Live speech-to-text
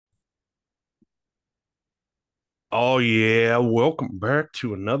Oh yeah, welcome back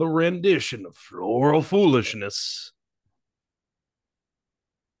to another rendition of Floral Foolishness.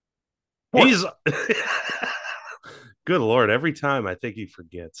 He's Sports. good Lord, every time I think he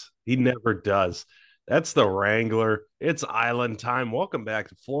forgets. He never does. That's the Wrangler. It's island time. Welcome back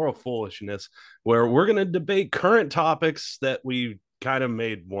to Floral Foolishness, where we're going to debate current topics that we kind of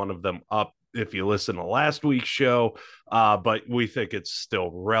made one of them up if you listen to last week's show, but we think it's still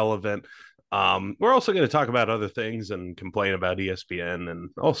relevant. We're also going to talk about other things and complain about ESPN and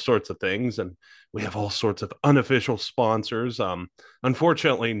all sorts of things. And we have all sorts of unofficial sponsors.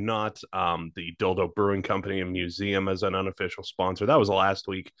 Unfortunately, not the Dildo Brewing Company and Museum as an unofficial sponsor. That was last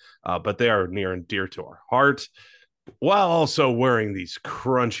week, but they are near and dear to our heart, while also wearing these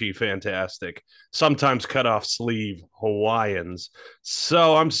crunchy, fantastic, sometimes cut off sleeve Hawaiians.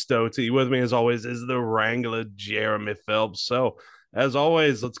 So I'm Stoty. With me, as always, is the Wrangler Jeremy Phelps. So, as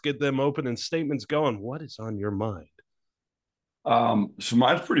always, let's get them opening statements going. What is on your mind? So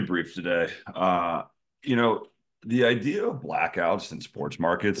mine's pretty brief today. You know, the idea of blackouts in sports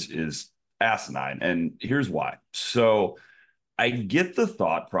markets is asinine, and here's why. So I get the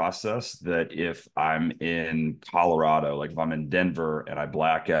thought process that if I'm in Colorado, like if I'm in Denver and I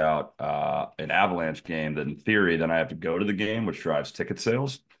black out an Avalanche game, that in theory, then I have to go to the game, which drives ticket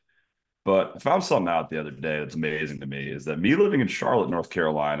sales. But I found something out the other day that's amazing to me is that me living in Charlotte, North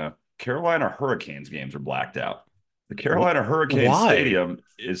Carolina, Carolina Hurricanes games are blacked out. The Carolina Hurricanes Why? Stadium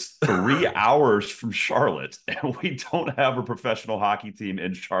is 3 hours from Charlotte, and we don't have a professional hockey team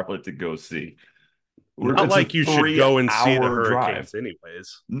in Charlotte to go see. Not It's a like you should go and see the 3 hour drive. Hurricanes,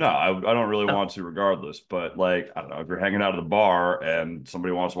 anyways. No, I don't really No. want to regardless. But like, I don't know, if you're hanging out at the bar and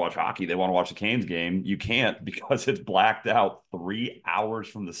somebody wants to watch hockey, they want to watch the Canes game, you can't because it's blacked out 3 hours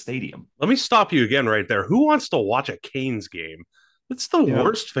from the stadium. Let me stop you again right there. Who wants to watch a Canes game? It's the You know,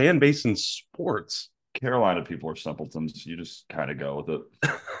 worst fan base in sports. Carolina people are simpletons. You just kind of go with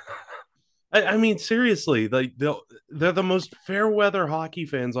it. I mean, seriously, they're the most fair weather hockey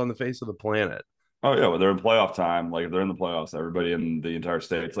fans on the face of the planet. Oh yeah, well, they're in playoff time. Like if they're in the playoffs, everybody in the entire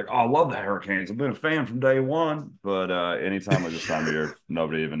state's like, "Oh, I love the Hurricanes. I've been a fan from day one." But anytime like this time of year,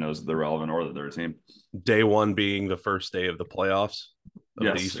 nobody even knows that they're relevant or that they're a team. Day one being the first day of the playoffs, of the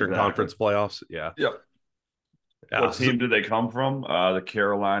Yes, Eastern exactly. Conference playoffs. Yeah. Yep. Yeah. What team did they come from? The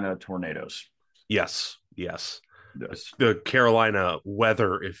Carolina Tornadoes. Yes. Yes. Yes. The Carolina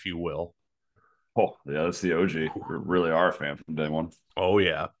weather, if you will. Oh, yeah, that's the OG. We really are a fan from day one. Oh,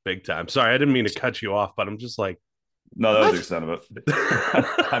 yeah. Big time. Sorry, I didn't mean to cut you off, but I'm just like, No, that was the what? extent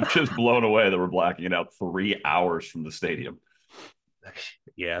of it. I'm just blown away that we're blacking it out 3 hours from the stadium.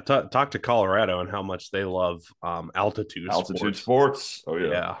 Yeah, talk to Colorado and how much they love altitude Altitude sports. sports. Oh yeah.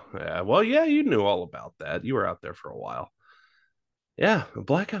 Yeah, yeah. Well, yeah, you knew all about that. You were out there for a while. Yeah,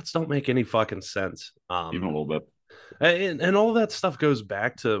 blackouts don't make any fucking sense. Even a little bit. And all that stuff goes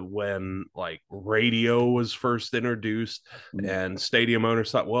back to when like radio was first introduced, Mm. and stadium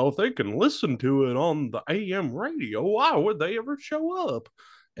owners thought, well, if they can listen to it on the AM radio, why would they ever show up?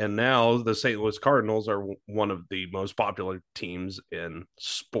 And now the St. Louis Cardinals are one of the most popular teams in Yep.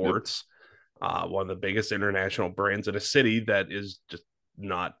 sports, one of the biggest international brands in a city that is just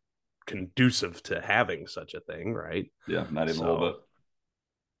not conducive to having such a thing, right? Yeah, not even a little So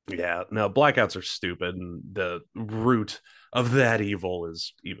bit. yeah, no, blackouts are stupid, and the root of that evil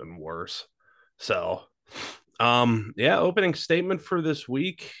is even worse. So, yeah, opening statement for this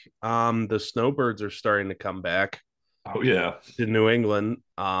week. The snowbirds are starting to come back Oh yeah. to New England,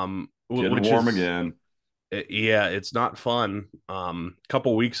 Getting which warm is again. yeah, it's not fun. A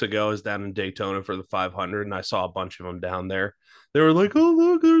couple weeks ago, I was down in Daytona for the 500, and I saw a bunch of them down there. They were like, "Oh,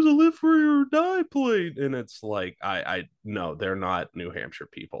 look, there's a live free or die plate," and it's like, I no, they're not New Hampshire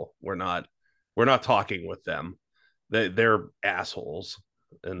people. We're not talking with them. They're assholes,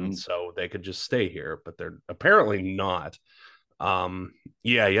 and Mm. so they could just stay here, but they're apparently not.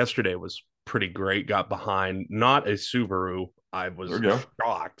 Yeah, yesterday was pretty great. Got behind, not a Subaru. I There was we go.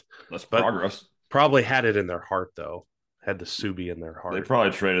 shocked, That's but progress. probably had it in their heart though. Had the Subi in their They heart.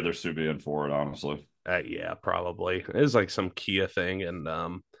 probably traded their Subian for it, honestly. Yeah, probably. It was like some Kia thing, and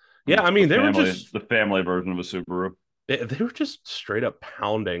yeah, Mm. I The mean family, the family version of a Subaru. they were just straight up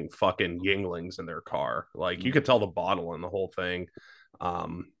pounding fucking Yinglings in their car. Like you Mm. could tell the bottle and the whole thing.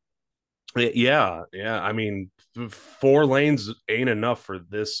 Um, yeah, yeah. I mean, 4 lanes ain't enough for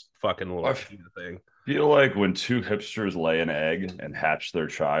this fucking little I Kia thing. feel like when two hipsters lay an egg and hatch their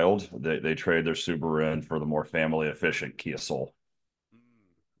child, they trade their Subaru in for the more family efficient Kia Soul.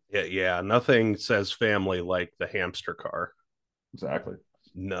 Yeah, yeah. Nothing says family like the hamster car. Exactly.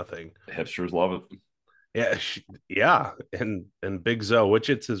 Nothing. Hipsters love it. Yeah, yeah, and Big Zo, which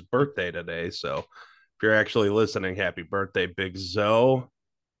it's his birthday today, so If you're actually listening, happy birthday, Big Zoe.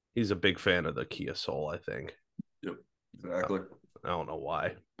 He's a big fan of the Kia Soul, I think. Yep, exactly. I don't know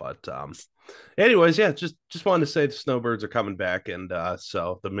why, but anyways, yeah, just wanted to say the snowbirds are coming back, and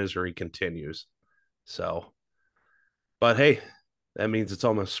so the misery continues. So, but hey, that means it's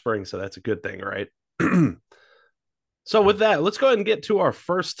almost spring, so that's a good thing, right? So with that, let's go ahead and get to our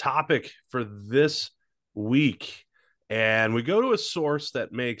first topic for this week. And we go to a source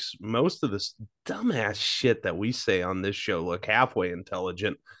that makes most of this dumbass shit that we say on this show look halfway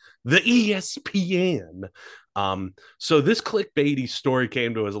intelligent, the ESPN. So this clickbaity story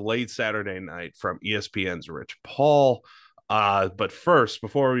came to us late Saturday night from ESPN's Rich Paul. But first,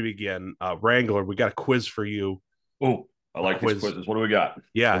 before we begin, Wrangler, we got a quiz for you. Oh, I A like these quiz. quizzes. What do we got? What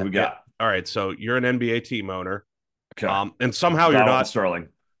Yeah. do we got? All right. So you're an NBA team owner. Okay. And somehow you're Donald not. Sterling.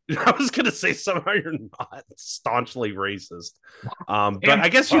 I was gonna say somehow you're not staunchly racist, but Damn. I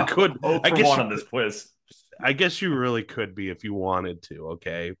guess you could. Oh, I for guess one you. on this quiz. I guess you really could be if you wanted to.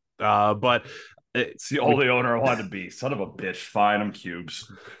 Okay, but It's the we only owner I wanted to be. Son of a bitch. Fine, I'm cubes.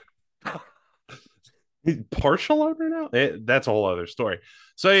 partial owner now. That's a whole other story.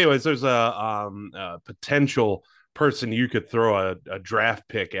 So, anyways, there's a potential person you could throw a draft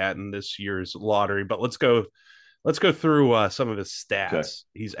pick at in this year's lottery. But let's go through some of his Okay. stats.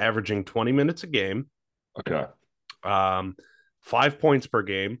 He's averaging 20 minutes a game, Okay. um, 5 points per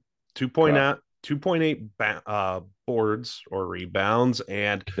game, Okay. 2.8 boards or rebounds,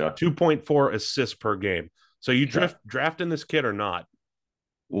 and Okay. 2.4 assists per game. So you Okay. drafting this kid or not?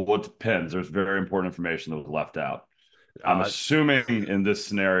 Well, it depends. There's very important information that was left out. I'm Uh, assuming in this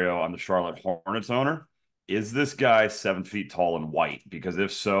scenario, I'm the Charlotte Hornets owner. Is this guy 7 feet tall and white? Because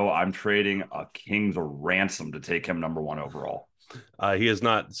if so, I'm trading a king's ransom to take him number one overall. he is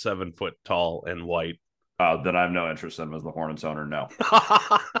not 7 foot tall and white. Then I have no interest in him as the Hornets owner. No.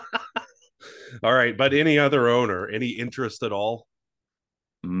 All right, but any other owner, any interest at all?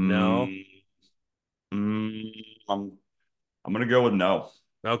 No. Mm, mm, I'm gonna go with no.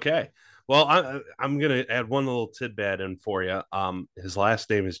 Okay. Well, I'm gonna add one little tidbit in for you. His last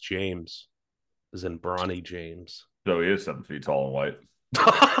name is James, is in Bronny James. So he is 7 feet tall and white.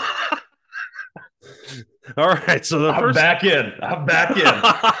 All right, so the I'm first back in. I'm back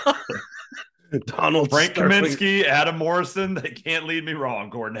in. Donald Frank Sterling. Kaminsky, Adam Morrison, they can't lead me wrong.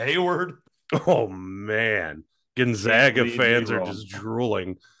 Gordon Hayward. Oh man, Can't Gonzaga lead me fans are wrong. just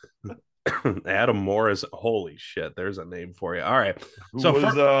drooling. Adam Morris, holy shit! There's a name for you. All right, so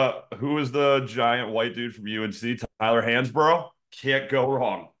Who was the giant white dude from UNC? Tyler Hansbrough. Can't go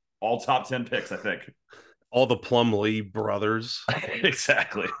wrong. All top 10 picks, I think. all the Plumlee brothers,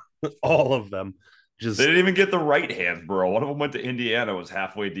 Exactly. all of them, just They didn't even get the right Hansbrough. One of them went to Indiana, was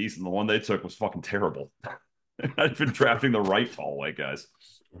halfway decent. The one they took was fucking terrible. Not even drafting the right tall white guys.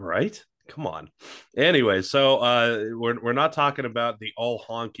 right. Come on. Anyway, so we're not talking about the all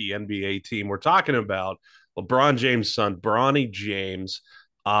honky NBA team. We're talking about LeBron James' son, Bronny James.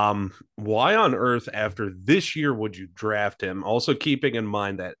 Why on earth after this year would you draft him? Also keeping in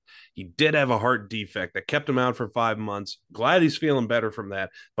mind that he did have a heart defect that kept him out for 5 months. Glad he's feeling better from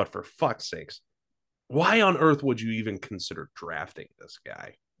that, but for fuck's sakes, why on earth would you even consider drafting this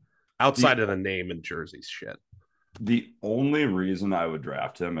guy outside The of the name and jerseys shit? the only reason I would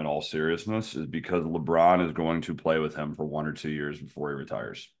draft him in all seriousness is because LeBron is going to play with him for 1 or 2 years before he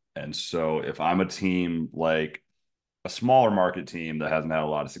retires. And so if I'm a team like a smaller market team that hasn't had a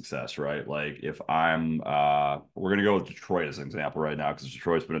lot of success, right? Like if I'm we're gonna go with Detroit as an example right now, because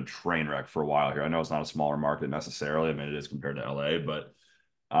Detroit's been a train wreck for a while here. I know it's not a smaller market necessarily. I mean, it is compared to LA, but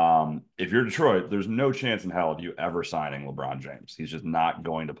if you're Detroit, there's no chance in hell of you ever signing LeBron James. He's just not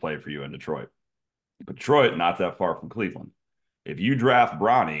going to play for you in Detroit. But Detroit, not that far from Cleveland. If you draft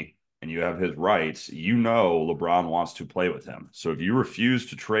Bronny and you have his rights, you know LeBron wants to play with him. So if you refuse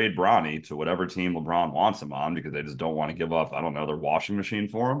to trade Bronny to whatever team LeBron wants him on because they just don't want to give up, I don't know, their washing machine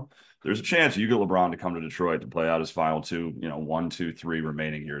for him, there's a chance you get LeBron to come to Detroit to play out his final 1, 2, 3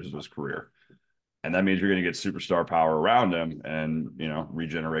 remaining years of his career. And that means you're going to get superstar power around him and,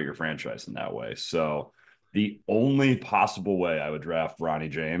 regenerate your franchise in that way. So the only possible way I would draft Bronny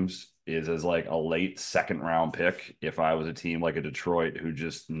James is as like a late second round pick if I was a team like a Detroit who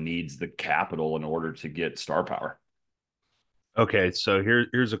just needs the capital in order to get star power. Okay, so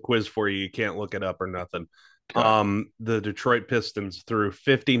here's a quiz for you. You can't look it up or nothing. Okay. The Detroit Pistons through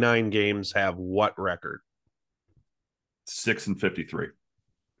 59 games have what record? 6-53.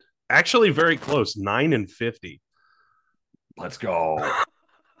 Actually, very close, 9-50. Let's go.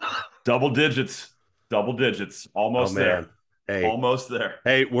 Double digits. Double digits. Oh Almost there. man, hey, Almost there.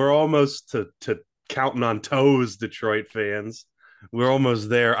 hey, we're almost to counting on toes, Detroit fans. We're almost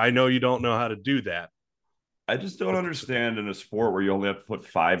there. I know you don't know how to do that, I just don't understand in a sport where you only have to put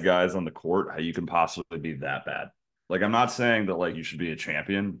five guys on the court how you can possibly be that bad. Like, I'm not saying that like you should be a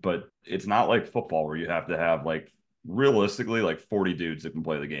champion, but it's not like football where you have to have like realistically like 40 dudes that can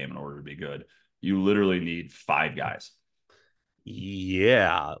play the game in order to be good. You literally need five guys.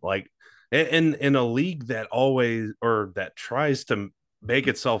 Yeah, like in a league that always or that tries to make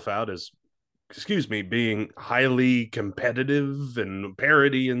itself out as, excuse me, being highly competitive and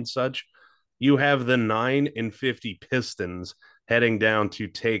parity and such, you have the 9-50 Pistons heading down to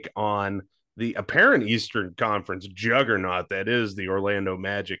take on the apparent Eastern Conference juggernaut that is the Orlando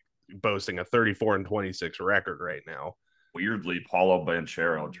Magic, boasting a 34-26 record right now. Weirdly, Paulo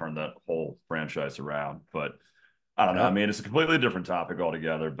Banchero turned that whole franchise around, but I don't know. I Yeah. mean, it's a completely different topic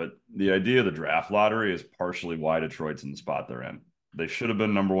altogether, but the idea of the draft lottery is partially why Detroit's in the spot they're in. They should have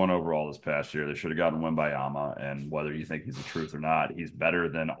been number one overall this past year. They should have gotten Wembayama, and whether you think he's the truth or not, he's better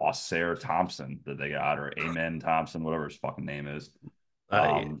than Ausair Thompson that they got, or Amen Thompson, whatever his fucking name is,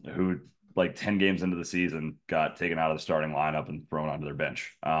 Uh, who like 10 games into the season got taken out of the starting lineup and thrown onto their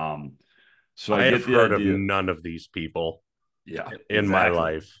bench. So I I have get the heard of idea. none of these people Yeah, in my exactly.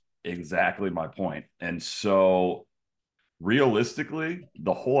 life. Exactly my point. And so realistically,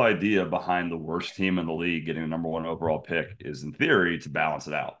 the whole idea behind the worst team in the league getting the number one overall pick is, in theory, to balance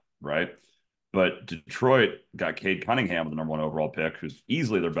it out, right? But Detroit got Cade Cunningham with the number one overall pick, who's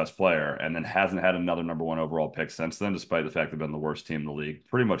easily their best player, and then hasn't had another number one overall pick since then, despite the fact they've been the worst team in the league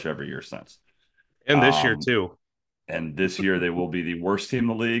pretty much every year since. And this year, Um, too. and this year they will be the worst team in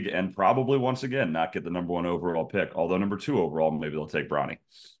the league and probably once again not get the number one overall pick. Although number two overall, maybe they'll take Bronny.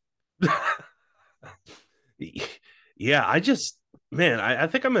 Yeah, man, I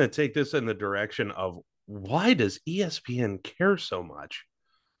think I'm going to take this in the direction of why does ESPN care so much?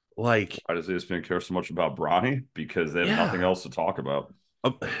 Like, Why does ESPN care so much about Bronny? Because they have nothing yeah, else to talk about.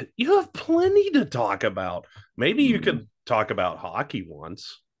 uh, you have plenty to talk about. Maybe you Mm, could talk about hockey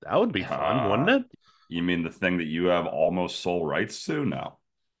once. That would be fun, uh, wouldn't you mean the thing that you have almost sole rights to? No,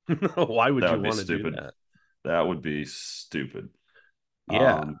 it? Why would that you would be want to do stupid. that? That would be stupid.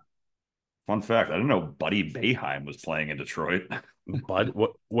 Yeah, Um, Fun fact, I didn't know Buddy Boeheim was playing in Detroit. but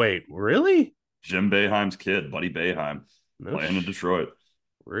what? Wait, really? Jim Boeheim's kid, Buddy Boeheim, No, playing in Detroit.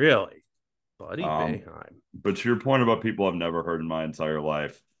 really, Buddy Um, Boeheim. but to your point about people I've never heard in my entire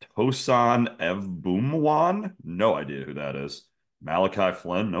life, Tosan Evbumwan, no idea who that is. Malachi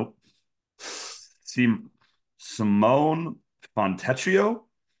Flynn, nope. Sim Simone Fontecchio,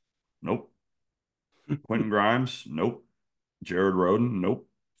 nope. Quentin Grimes, nope. Jared Roden, nope.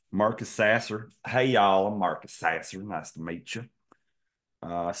 Marcus Sasser, hey y'all, I'm Marcus Sasser. Nice to meet you.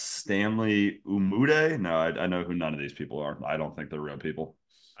 Stanley Umude, no, I know who none of these people are. I don't think they're real people.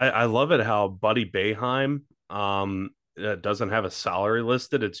 I love it how Buddy Boeheim doesn't have a salary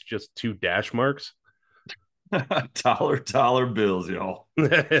listed. It's just two dash marks. Dollar bills, y'all.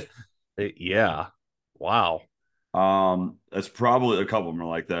 Yeah. Wow. That's probably a couple of them are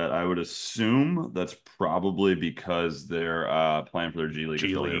like that. I would assume that's probably because they're playing for their G League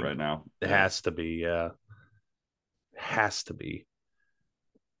G affiliate League right now. Yeah. has to be. Yeah. Has to be.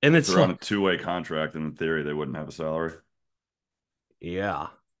 And If it's they're on like, a two-way contract, then in theory they wouldn't have a salary. yeah.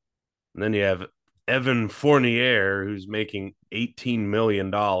 And then you have Evan Fournier, who's making $18 million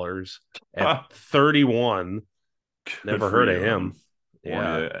at 31. Good Never for heard of you, Evan him. Yeah.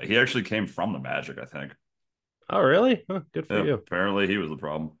 Fournier. He actually came from the Magic, I think. Oh, really? Huh, good for Yeah, you. apparently he was the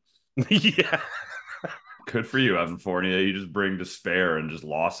problem. Yeah. Good for you, Evan Fournier. You just bring despair and just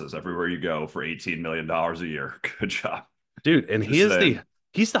losses everywhere you go for $18 million a year. Good job. Dude, and Just saying.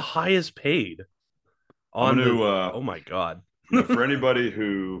 he's the highest paid I'm on going to the oh my god. for anybody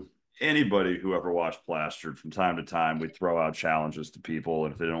who ever watched Plastered from time to time, we'd throw out challenges to people,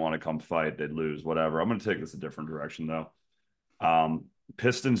 and if they didn't want to come fight, they'd lose, whatever. I'm going to take this a different direction though.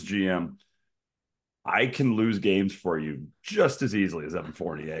 Pistons GM, I can lose games for you just as easily as Evan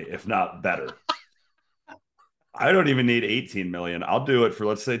Fournier, if not better. I don't even need 18 million. I'll do it for,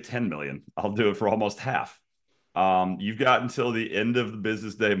 let's say, 10 million. I'll do it for almost half. You've got until the end of the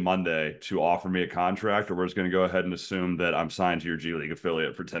business day Monday to offer me a contract, or we're just going to go ahead and assume that I'm signed to your G League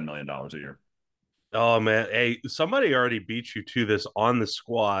affiliate for $10 million a year. Oh man, hey, somebody already beat you to this on the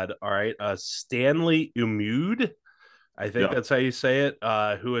squad. All right, Stanley Umude, I think Yeah, that's how you say it.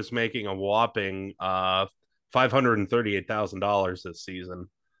 Who is making a whopping $538,000 this season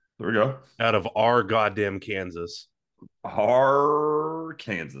there we go. out of our goddamn Kansas. Our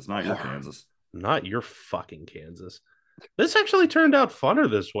Kansas, not your Kansas. Not your fucking Kansas. This actually turned out funner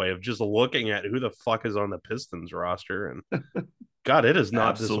this way of just looking at who the fuck is on the Pistons roster, and God, it is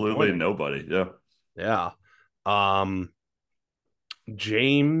not Absolutely disappointing. nobody. Yeah. Yeah. Um,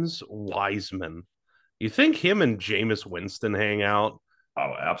 James Wiseman You think him and Jameis Winston hang out?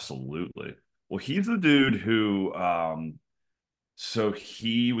 Oh, absolutely. Well, he's the dude who so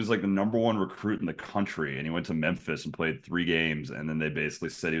he was like the number one recruit in the country, and he went to Memphis and played 3 games, and then they basically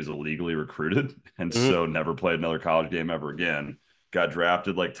said he was illegally recruited, and Mhm. so never played another college game ever again. Got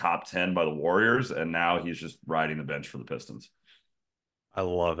drafted like top 10 by the Warriors, and now he's just riding the bench for the Pistons. I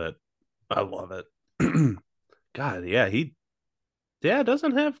love it. I love it. God, yeah, he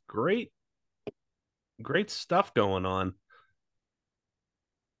doesn't have great stuff going on.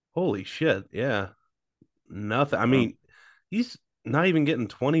 Holy shit. Yeah. Nothing. I Well, mean, he's not even getting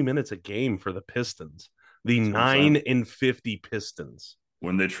 20 minutes a game for the Pistons. The that's what I'm 9 saying. and 50 Pistons.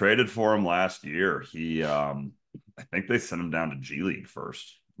 When they traded for him last year, he I think they sent him down to G League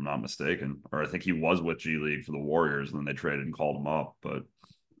first, if I'm not mistaken. Or I think he was with G League for the Warriors, and then they traded and called him up. But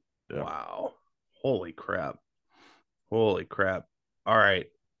yeah. Wow. Holy crap. Holy crap. All right.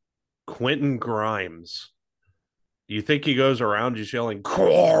 Quentin Grimes. Do you think he goes around just yelling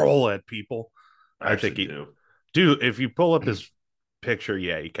Coral at people? I I think actually he do. dude, if you pull up his picture,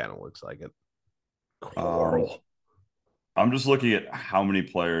 yeah, he kind of looks like it. Um, Coral. I'm just looking at how many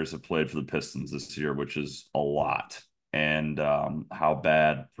players have played for the Pistons this year, which is a lot, and how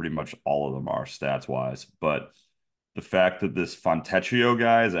bad pretty much all of them are stats wise. But the fact that this Fontecchio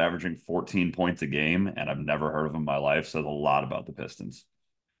guy is averaging 14 points a game, and I've never heard of him in my life, says a lot about the Pistons.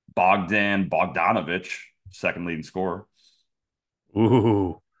 Bogdan Bogdanovic, second leading scorer.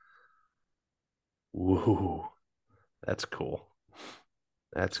 Ooh. Ooh. That's cool.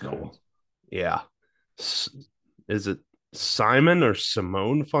 That's It's nice. cool. Yeah. Is it Simon or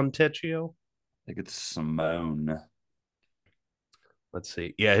Simone Fontecchio? I think it's Simone. Let's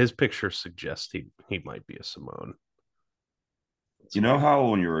see. Yeah, his picture suggests he might be a Simone. Let's You know find. how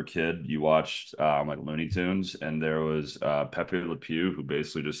when you were a kid you watched like Looney Tunes and there was Pepe Le Pew who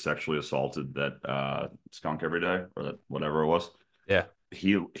basically just sexually assaulted that skunk every day or that whatever it was. Yeah.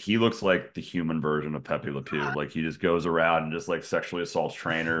 He looks like the human version of Pepe Le Pew. Like he just goes around and just like sexually assaults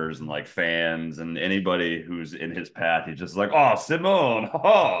trainers and like fans and anybody who's in his path. He's just like, oh, Simone,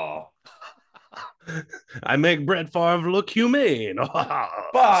 oh, I make Brett Favre look humane. Simone.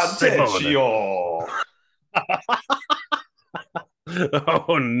 Fontecchio.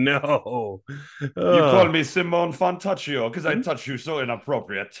 Oh no. You call Uh, me Simone Fontecchio because I touch you so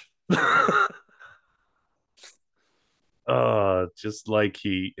inappropriate. just like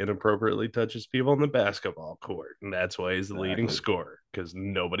he inappropriately touches people on the basketball court, and that's why he's the leading Exactly. scorer because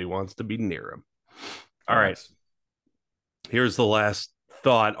nobody wants to be near him. All right, Facts. here's the last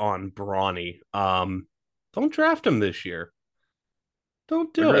thought on Brawny. Don't draft him this year.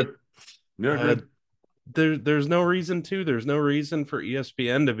 Don't do Agreed. it. Yeah, Uh, agreed. there's no reason to. There's no reason for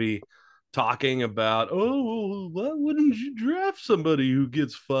ESPN to be talking about. Oh, why wouldn't you draft somebody who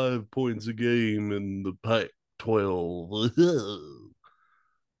gets 5 points a game in the Pac-12?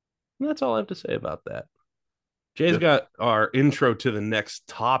 That's all I have to say about that. Jay's Yeah. got our intro to the next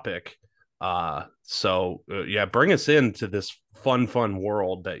topic. Yeah, bring us into this fun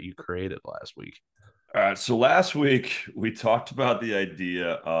world that you created last week. All right. So last week we talked about the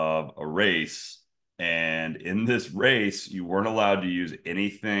idea of a race. And in this race, you weren't allowed to use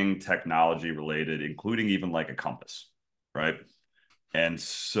anything technology related, including even like a compass, right? And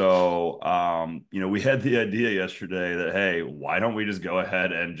so, we had the idea yesterday that, hey, why don't we just go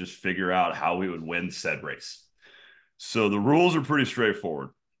ahead and just figure out how we would win said race? So the rules are pretty straightforward.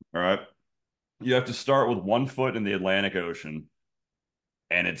 All right. You have to start with 1 foot in the Atlantic Ocean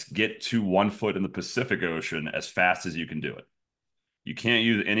and it's get to 1 foot in the Pacific Ocean as fast as you can do it. You can't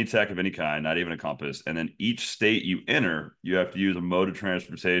use any tech of any kind, not even a compass. And then each state you enter, you have to use a mode of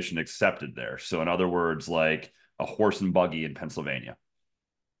transportation accepted there. So, in other words, like a horse and buggy in Pennsylvania.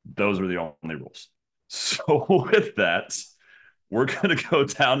 Those are the only rules. So, with that, we're going to go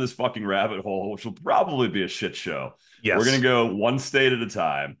down this fucking rabbit hole, which will probably be a shit show. We're going to Yes. go one state at a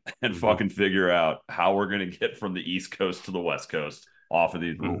time and Mm-hmm. fucking figure out how we're going to get from the East Coast to the West Coast off of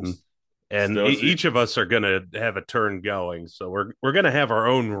these Mm-hmm. rules. And Stoczy, each of us are going to have a turn going, so we're going to have our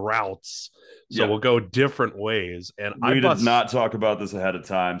own routes. So yeah, we'll go different ways. And I we did bust. not talk about this ahead of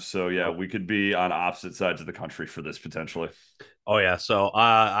time. So, yeah, Nope. we could be on opposite sides of the country for this potentially. Oh yeah, so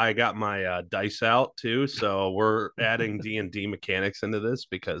I got my dice out too. So we're adding D&D mechanics into this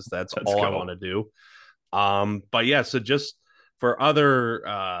because that's Let's all I want go. to do. But yeah, so just for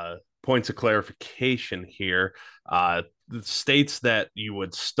other points of clarification here, the states that you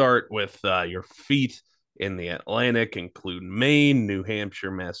would start with your feet in the Atlantic include Maine, New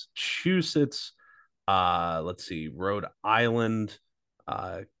Hampshire, Massachusetts. Let's see, Rhode Island,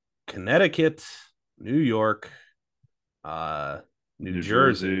 uh, Connecticut, New York, uh, New New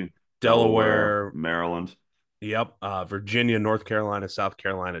Jersey. Jersey. Delaware, Delaware, Maryland. yep, Virginia, North Carolina, South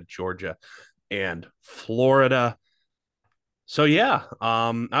Carolina, Georgia, and Florida. So yeah,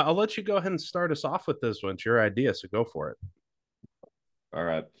 I'll let you go ahead and start us off with this one. It's your idea, so go for it. All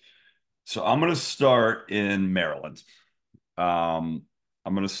right. So I'm going to start in Maryland. Um,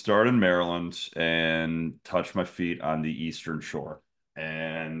 I'm going to start in Maryland and touch my feet on the Eastern Shore.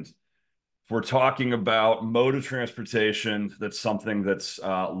 And if we're talking about mode of transportation, that's something that's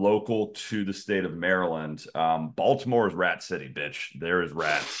local to the state of Maryland. Baltimore is Rat City, bitch. There is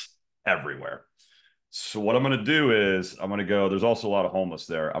rats everywhere. So what I'm going to do is I'm going to go, there's also a lot of homeless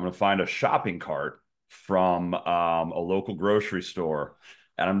there. I'm going to find a shopping cart from a local grocery store.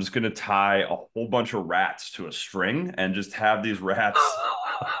 And I'm just going to tie a whole bunch of rats to a string and just have these rats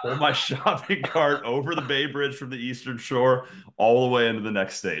pull my shopping cart over the Bay Bridge from the Eastern Shore all the way into the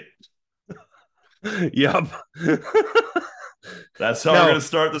next state. Yep. That's how we're going Now, to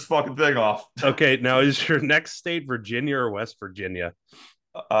start this fucking thing off. okay, now is your next state Virginia or West Virginia?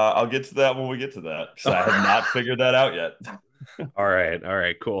 I'll get to that when we get to that because I have not figured that out yet. All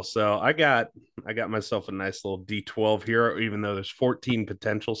right, cool. So I got myself a nice little D12 here, even though there's 14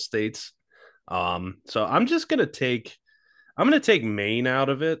 potential states. So I'm gonna take Maine out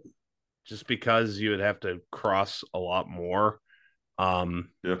of it just because you would have to cross a lot more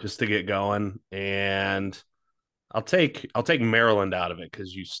Yeah. just to get going. And I'll take Maryland out of it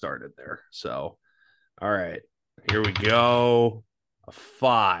because you started there. So all right, here we go. A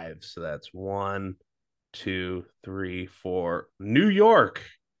five. So that's one, two, three, four. New York.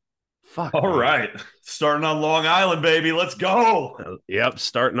 Fuck All me. right. Starting on Long Island, baby. Let's go. Yep,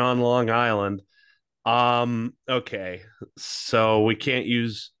 starting on Long Island. Okay. So we can't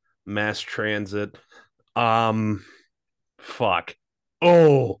use mass transit. Um fuck.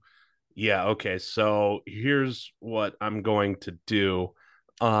 Oh, yeah, okay. So here's what I'm going to do.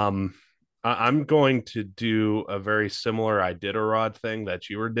 Um I'm going to do a very similar Iditarod thing that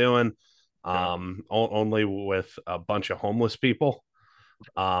you were doing. Okay. Only with a bunch of homeless people.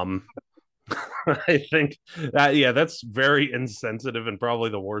 Um I think that yeah, that's very insensitive and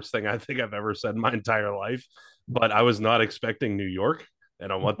probably the worst thing I think I've ever said in my entire life. But I was not expecting New York,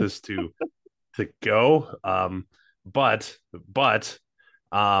 and I want this to go. But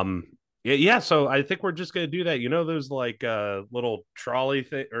um, yeah, yeah. So I think we're just gonna do that. You know those like little trolley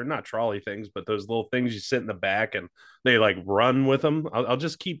thing or not trolley things, but those little things you sit in the back and they like run with them. I'll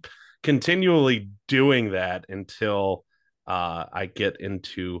just keep continually doing that until I get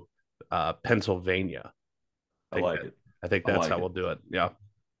into Pennsylvania. I like it. I think I that's like how it. we'll do it. Yeah.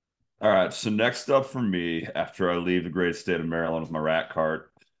 All right. So next up for me, after I leave the great state of Maryland with my rat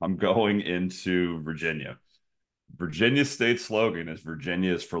cart, I'm going into Virginia. Virginia state slogan is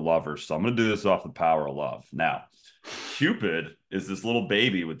Virginia is for lovers. So I'm going to do this off the power of love. Now, Cupid is this little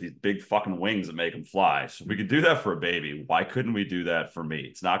baby with these big fucking wings that make him fly. So if we could do that for a baby, why couldn't we do that for me?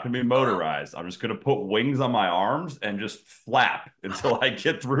 It's not going to be motorized. I'm just going to put wings on my arms and just flap until I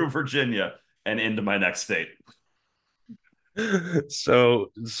get through Virginia and into my next state.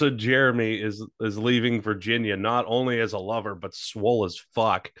 So Jeremy is leaving Virginia not only as a lover but swole as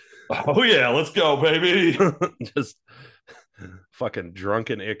fuck. Oh yeah, let's go, baby. Just fucking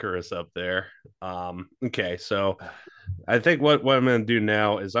drunken Icarus up there. Okay, so I think what I'm gonna do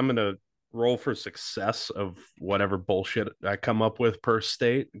now is I'm gonna roll for success of whatever bullshit I come up with per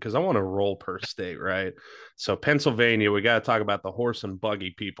state because I want to roll per state, right? So Pennsylvania, we got to talk about the horse and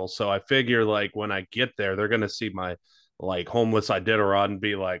buggy people. So I figure like when I get there, they're gonna see my like homeless Iditarod and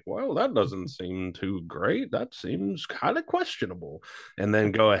be like, well, that doesn't seem too great. That seems kind of questionable. And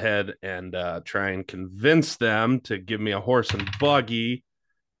then go ahead and try and convince them to give me a horse and buggy.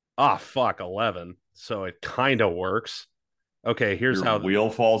 Ah, fuck, 11. So it kind of works. Okay, here's Your how wheel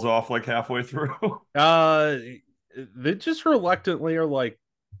falls off like halfway through. uh they just reluctantly are like,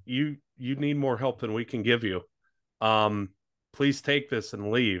 you need more help than we can give you. Um, please take this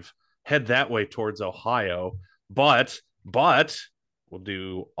and leave. Head that way towards Ohio. But we'll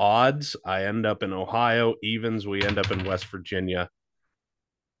do odds. I end up in Ohio. Evens, we end up in West Virginia.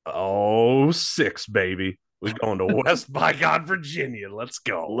 Oh, six, baby. We going to West by God, Virginia. Let's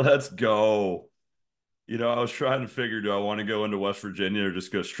go. Let's go. I was trying to figure, do I want to go into West Virginia or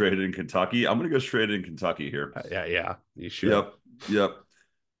just go straight in Kentucky? I'm going to go straight in Kentucky here. Yeah, yeah, you should. Yep. Yep.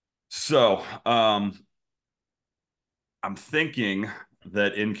 So, I'm thinking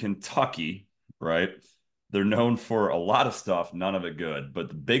that in Kentucky, right, they're known for a lot of stuff, none of it good. But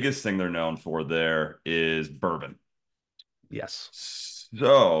the biggest thing they're known for there is bourbon. Yes.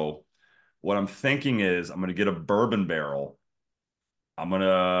 So, what I'm thinking is I'm going to get a bourbon barrel. I'm going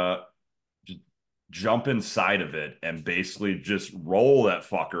to jump inside of it, and basically just roll that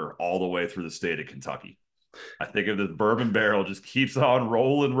fucker all the way through the state of Kentucky. I think if this bourbon barrel just keeps on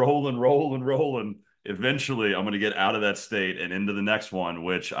rolling, rolling, rolling, rolling, eventually I'm going to get out of that state and into the next one,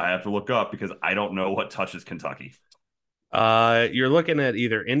 which I have to look up because I don't know what touches Kentucky. You're looking at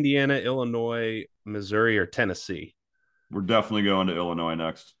either Indiana, Illinois, Missouri, or Tennessee. We're definitely going to Illinois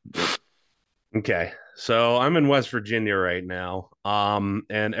next. Yep. Okay. So I'm in West Virginia right now.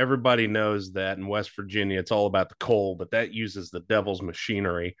 And everybody knows that in West Virginia it's all about the coal, but that uses the devil's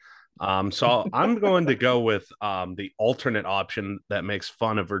machinery. So I'm going to go with the alternate option that makes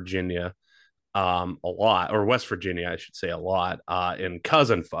fun of Virginia a lot, or West Virginia, I should say a lot, in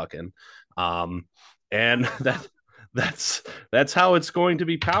cousin fucking. Um, and that's how it's going to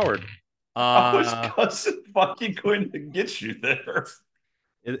be powered. I was Uh cousin fucking going to get you there.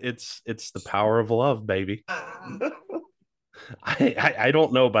 it's the power of love, baby. I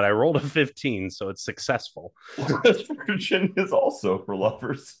don't know, but I rolled a 15, so it's successful. West Virginia is also for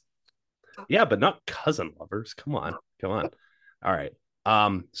lovers. Yeah, but not cousin lovers. Come on, come on. All right.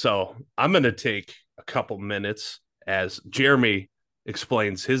 So I'm gonna take a couple minutes as Jeremy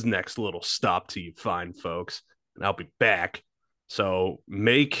explains his next little stop to you fine folks, and I'll be back. So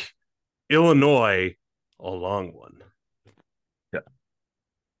make Illinois a long one. Yeah.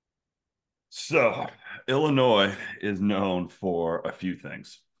 So, Illinois is known for a few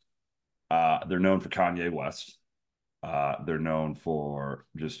things. They're known for Kanye West. They're known for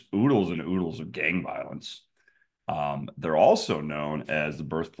just oodles and oodles of gang violence. They're also known as the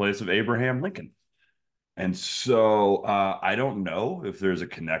birthplace of Abraham Lincoln. And so I don't know if there's a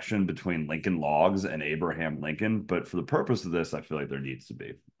connection between Lincoln Logs and Abraham Lincoln, but for the purpose of this, I feel like there needs to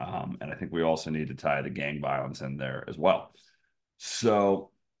be. And I think we also need to tie the gang violence in there as well.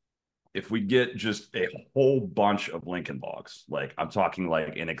 So if we get just a whole bunch of Lincoln Logs, like I'm talking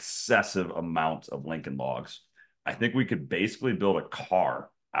like an excessive amount of Lincoln Logs, I think we could basically build a car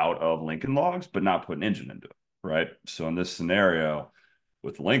out of Lincoln Logs, but not put an engine into it, right? So in this scenario,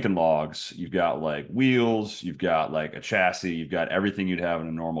 with Lincoln Logs, you've got like wheels, you've got like a chassis, you've got everything you'd have in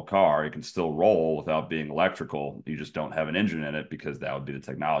a normal car. It can still roll without being electrical. You just don't have an engine in it because that would be the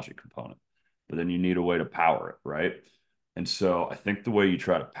technology component. But then you need a way to power it, right? And so I think the way you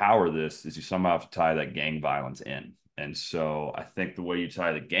try to power this is you somehow have to tie that gang violence in. And so I think the way you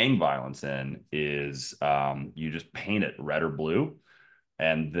tie the gang violence in is you just paint it red or blue.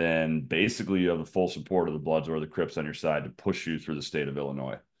 And then basically you have the full support of the Bloods or the Crips on your side to push you through the state of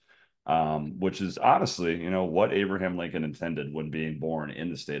Illinois, which is honestly, what Abraham Lincoln intended when being born in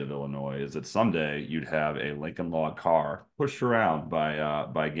the state of Illinois is that someday you'd have a Lincoln log car pushed around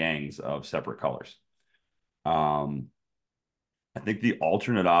by gangs of separate colors. Um, I think the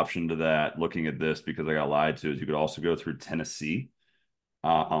alternate option to that, looking at this because I got lied to, is you could also go through Tennessee.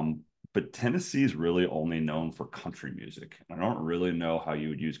 Um, but Tennessee is really only known for country music. I don't really know how you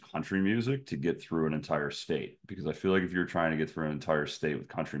would use country music to get through an entire state because I feel like if you're trying to get through an entire state with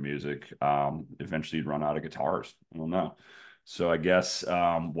country music, eventually you'd run out of guitars. I don't know. So I guess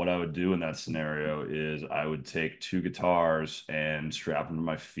what I would do in that scenario is I would take two guitars and strap them to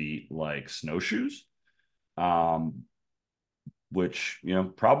my feet like snowshoes. Um, which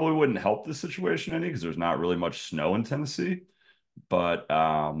probably wouldn't help the situation any because there's not really much snow in Tennessee. But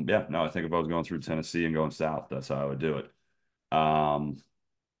yeah, no, I think if I was going through Tennessee and going south, that's how I would do it. Um,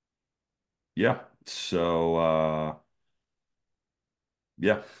 yeah, so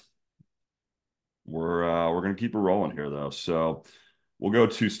yeah, we're gonna keep it rolling here though. So we'll go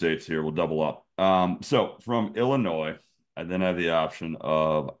two states here. We'll double up. So from Illinois, I then have the option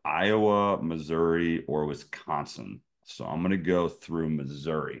of Iowa, Missouri, or Wisconsin. So I'm gonna go through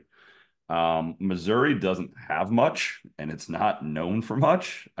Missouri. Missouri doesn't have much, and it's not known for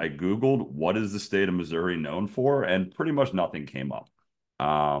much. I Googled what is the state of Missouri known for, and pretty much nothing came up.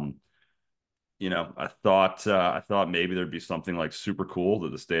 Um, I thought maybe there'd be something like super cool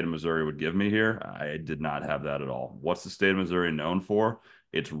that the state of Missouri would give me here. I did not have that at all. What's the state of Missouri known for?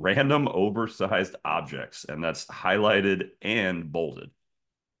 It's random oversized objects, and that's highlighted and bolded.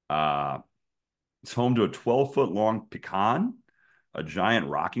 Uh, it's home to a 12-foot long pecan, a giant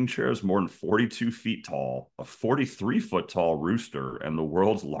rocking chair is more than 42 feet tall, a 43-foot tall rooster, and the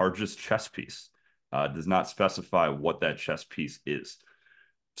world's largest chess piece. Does not specify what that chess piece is.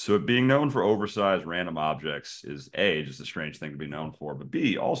 So it being known for oversized random objects is A, just a strange thing to be known for, but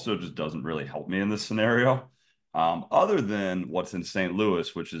B, also just doesn't really help me in this scenario, other than what's in St.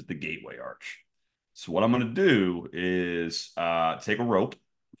 Louis, which is the Gateway Arch. So what I'm going to do is take a rope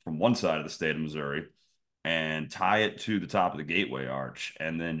from one side of the state of Missouri, and tie it to the top of the gateway arch,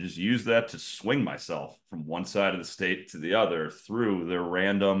 and then just use that to swing myself from one side of the state to the other through their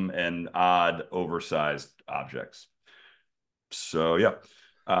random and odd oversized objects. So yeah,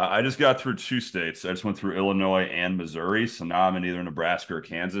 I just got through two states. I just went through Illinois and Missouri. So now I'm in either Nebraska or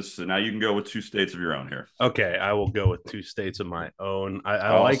Kansas. So now you can go with two states of your own here. Okay, I will go with two states of my own. I I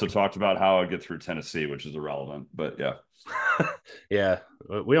also like, talked about how I get through Tennessee, which is irrelevant, but yeah. yeah,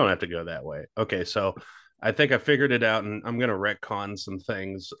 we don't have to go that way. Okay, so I think I figured it out, and I'm gonna retcon some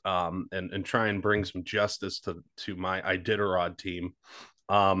things, and try and bring some justice to my Iditarod team.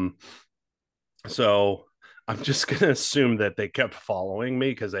 Um, so I'm just gonna assume that they kept following me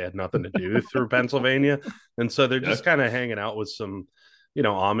because they had nothing to do through Pennsylvania, and so they're Yeah, just kind of hanging out with some,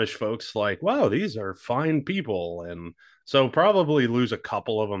 Amish folks. Like, wow, these are fine people, and so probably lose a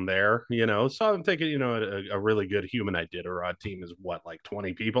couple of them there. So I'm thinking, a really good human Iditarod team is what, like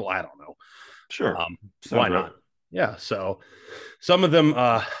 20 people? I don't know. sure. Why Sounds right. not? Yeah. So some of them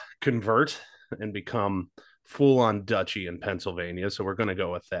convert and become full on duchy in Pennsylvania. So we're going to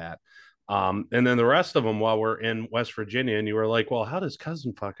go with that. And then the rest of them, while we're in West Virginia, and you were like, well, how does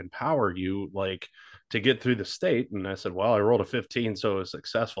cousin fucking power you like to get through the state? And I said, well, I rolled a 15, so it was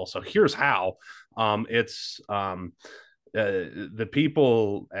successful. So here's how. It's The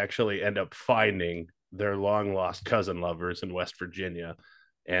people actually end up finding their long lost cousin lovers in West Virginia.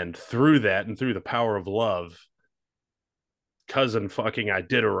 And through that, and through the power of love, cousin fucking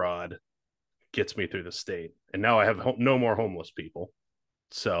Iditarod gets me through the state, and now I have no more homeless people.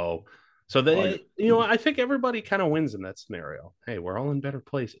 So, so I like they, it. I think everybody kind of wins in that scenario. Hey, we're all in better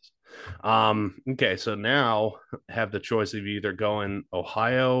places. Okay, so now have the choice of either going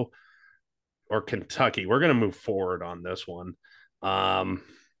Ohio or Kentucky. We're gonna move forward on this one. Um,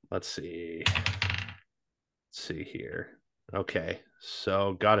 let's see. Let's see here. Okay,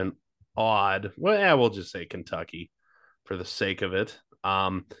 so got an odd. Well, yeah, we'll just say Kentucky for the sake of it.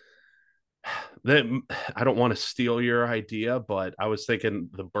 That I don't want to steal your idea, but I was thinking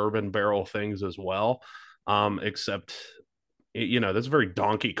the bourbon barrel things as well. Except that's very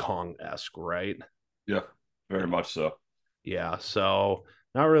Donkey Kong esque, right? Yeah, very much so. Yeah, so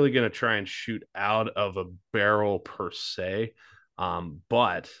not really gonna try and shoot out of a barrel per se.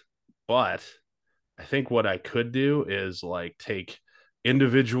 But I think what I could do is like take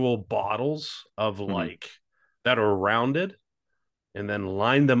individual bottles of Mhm. like that are rounded and then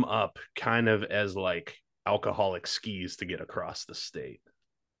line them up kind of as like alcoholic skis to get across the state.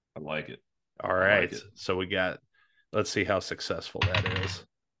 I like it. All I like right. it. So let's see how successful that is.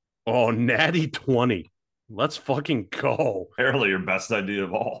 Oh, natty 20. Let's fucking go. Apparently your best idea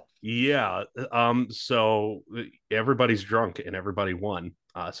of all. Yeah. So everybody's drunk and everybody won.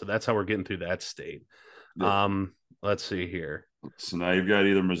 So that's how we're getting through that state. Yep. Um, let's see here. So now you've got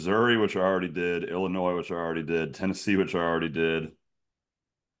either Missouri, which I already did, Illinois, which I already did, Tennessee, which I already did.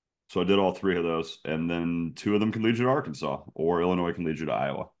 So I did all three of those, and then two of them can lead you to Arkansas, or Illinois can lead you to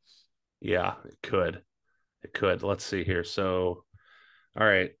Iowa. Yeah, it could. It could. Let's see here. So all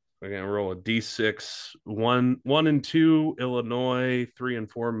right. We're gonna roll a D6. One and two, Illinois, three and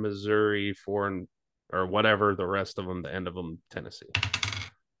four, Missouri, four and or whatever, the rest of them, the end of them, Tennessee.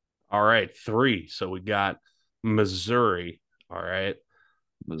 All right, three. So we got Missouri. All right.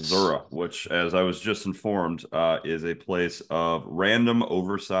 Missouri, which, as I was just informed, is a place of random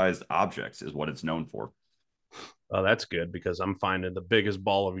oversized objects, is what it's known for. Oh, that's good because I'm finding the biggest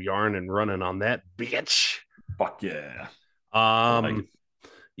ball of yarn and running on that bitch. Fuck yeah. I like Um, it.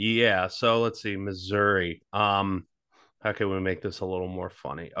 yeah, so let's see, Missouri. How can we make this a little more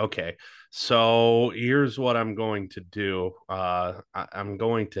funny? Okay, so here's what I'm going to do. I'm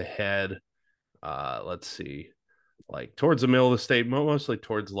going to head, let's see, like towards the middle of the state, mostly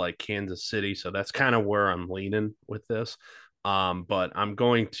towards like Kansas City. So that's kind of where I'm leaning with this. But I'm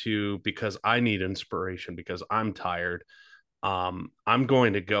going to, because I need inspiration because I'm tired. I'm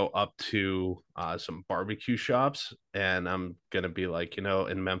going to go up to some barbecue shops and I'm going to be like,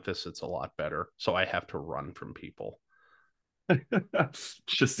 in Memphis, it's a lot better. So I have to run from people.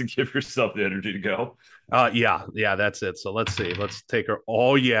 Just to give yourself the energy to go. Yeah, that's it. So let's see. Let's take her.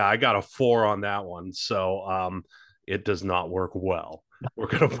 Oh yeah, I got a 4 on that one. So it does not work well. We're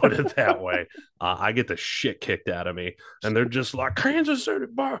gonna put it that way. I get the shit kicked out of me, and they're just like Kansas City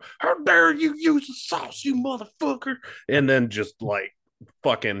bar. How dare you use the sauce, you motherfucker? And then just like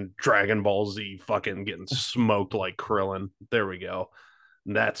fucking Dragon Ball Z, fucking getting smoked like Krillin. There we go.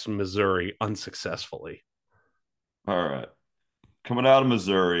 That's Missouri unsuccessfully. All right. Coming out of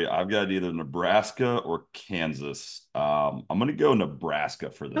Missouri, I've got either Nebraska or Kansas. I'm going to go Nebraska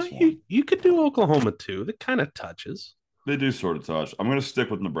for No, this one. you could do Oklahoma too. That kind of touches. They do sort of touch. I'm going to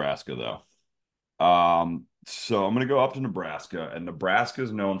stick with Nebraska, though. So I'm gonna go up to Nebraska, and Nebraska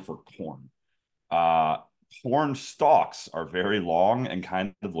is known for corn. Uh, Corn stalks are very long and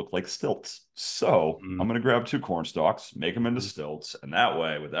kind of look like stilts. So I'm Mm-hmm. gonna grab two corn stalks, make them into stilts, and that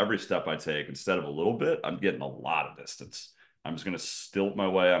way, with every step I take, instead of a little bit, I'm getting a lot of distance. I'm just gonna stilt my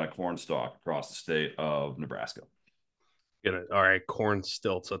way on a corn stalk across the state of Nebraska. All right, corn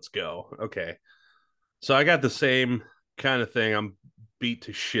stilts. Let's go. Okay. So I got the same kind of thing. I'm beat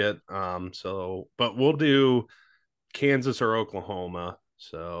to shit. But we'll do Kansas or Oklahoma.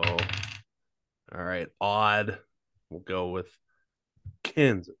 So, all right, odd. We'll go with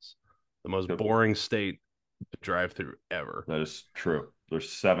Kansas, the most Yep, boring state to drive through ever. that is true. There's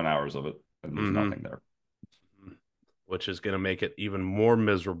 7 hours of it, and there's Mm-hmm. nothing there. Which is going to make it even more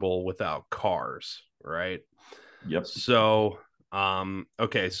miserable without cars, right? Yep. So,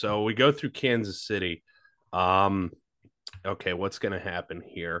 okay, so we go through Kansas City. Um, okay, what's going to happen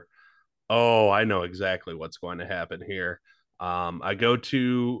here? Oh, I know exactly what's going to happen here. I go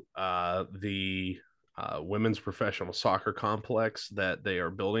to the women's professional soccer complex that they are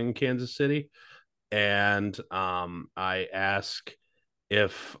building in Kansas City, and I ask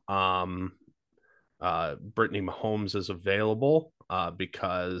if Brittany Mahomes is available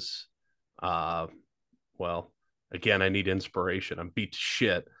because, uh, well, again, I need inspiration. I'm beat to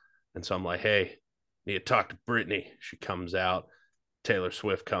shit. And so I'm like, hey, need to talk to Brittany. She comes out. Taylor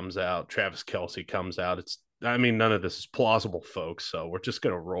Swift comes out. Travis Kelsey comes out. I mean, none of this is plausible, folks. So we're just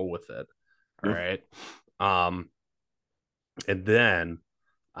going to roll with it. All Yep. right. Um, and then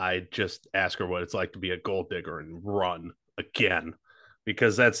I just ask her what it's like to be a gold digger and run again,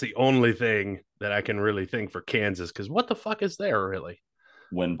 because that's the only thing that I can really think for Kansas. Because what the fuck is there really?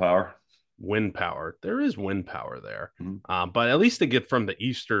 Wind power. Wind power. There is wind power there, Mhm. but at least to get from the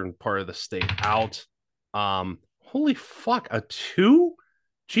eastern part of the state out. Holy fuck, a two?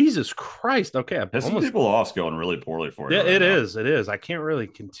 Jesus Christ. Okay, I Pissing almost. people off is going really poorly for you Yeah, right it now. is. It is. I can't really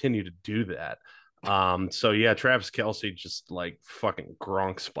continue to do that. So yeah, Travis Kelsey just like fucking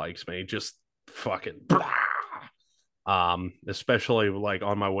Gronk spikes me. Just fucking blah. Especially like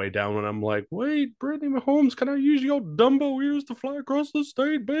on my way down when I'm like, wait, Brittany Mahomes, can I use your Dumbo ears to fly across the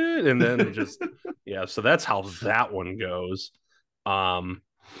state bed? And then just yeah, so that's how that one goes. Um,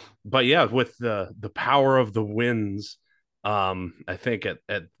 but yeah, with the power of the winds, I think at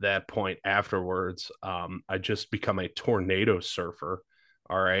that point afterwards, I just become a tornado surfer,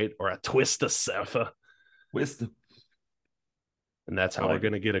 all right, or a twister surfer, Wisdom. and that's I how we're like it.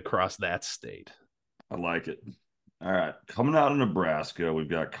 gonna get across that state. I like it. All right. Coming out of Nebraska, we've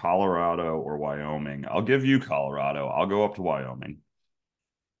got Colorado or Wyoming. I'll give you Colorado. I'll go up to Wyoming.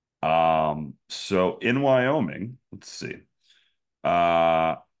 So in Wyoming, let's see.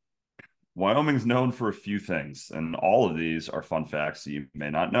 Uh, Wyoming's known for a few things, and all of these are fun facts that you may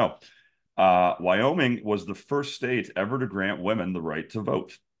not know. Wyoming was the first state ever to grant women the right to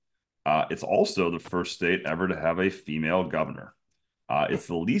vote. It's also the first state ever to have a female governor. It's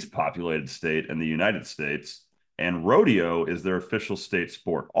the least populated state in the United States, and rodeo is their official state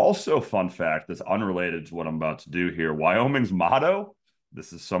sport. Also, fun fact that's unrelated to what I'm about to do here, Wyoming's motto,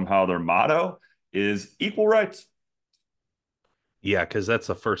 this is somehow their motto, is equal rights. Yeah, because that's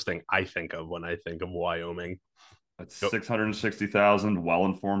the first thing I think of when I think of Wyoming. That's Yep. 660,000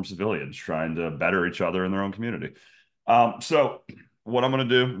 well-informed civilians trying to better each other in their own community. So what I'm going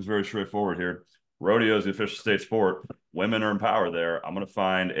to do is very straightforward here. Rodeo is the official state sport. Women are in power there. I'm going to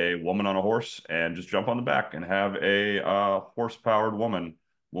find a woman on a horse and just jump on the back and have a horse-powered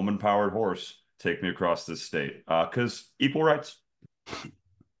woman-powered horse take me across this state. Because equal rights.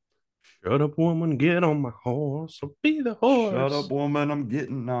 Shut up, woman, get on my horse, or be the Shut up, horse. woman. I'm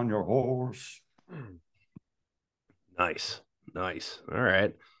getting on your horse. Nice, nice. All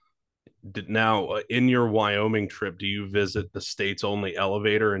right. Now, in your Wyoming trip, do you visit the state's only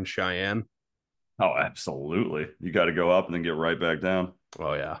elevator in Cheyenne? Oh, absolutely. You got to go up and then get right back down.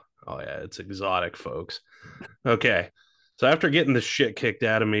 Oh yeah, oh yeah, it's exotic, folks. Okay, so after getting the shit kicked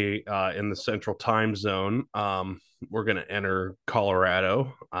out of me in the Central Time Zone, we're gonna enter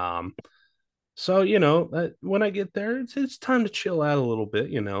Colorado. So when I get there, it's time to chill out a little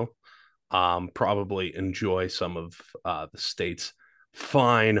bit. Probably enjoy some of the state's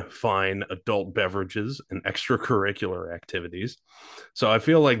fine adult beverages and extracurricular activities. So I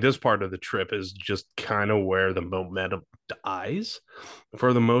feel like this part of the trip is just kind of where the momentum dies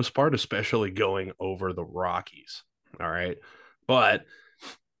for the most part, especially going over the Rockies. All right. But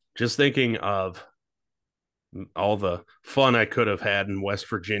just thinking of all the fun I could have had in West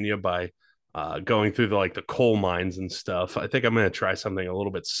Virginia by going through the coal mines and stuff. I think I'm going to try something a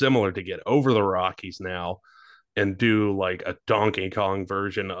little bit similar to get over the Rockies now. and do like a Donkey Kong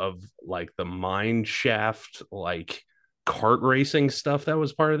version of like the mine shaft, like kart racing stuff that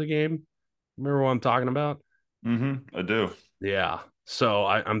was part of the game. Remember what I'm talking about? I do. Yeah. So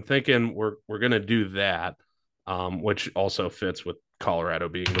I'm thinking we're gonna do that, which also fits with Colorado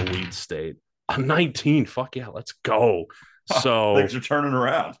being the weed state. 19, fuck yeah, let's go. Things So are turning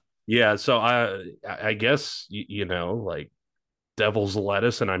around. yeah, so I guess you know, like devil's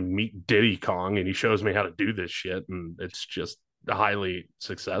lettuce, and I meet Diddy Kong, and he shows me how to do this shit, and it's just highly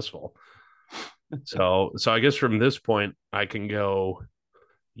successful. So I guess from this point I can go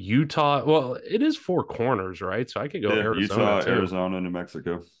Utah. Well, it is four corners, right? So I could go Yeah, Arizona Utah, too. Arizona, New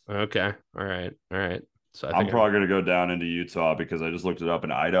Mexico. Okay. All right. All right. So I I'm think probably going to go down into Utah because I just looked it up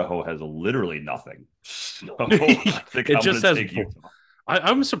and Idaho has literally nothing. So I think it I'm just going to has. take Utah.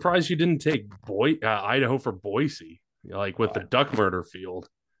 I'm surprised you didn't take Idaho for Boise, like with the Uh, duck murder field.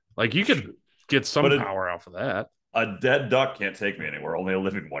 Like you could shoot. get some But power off of that, a dead duck can't take me anywhere. Only a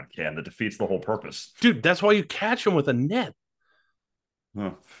living one can. That defeats the whole purpose. dude. That's why you catch them with a net.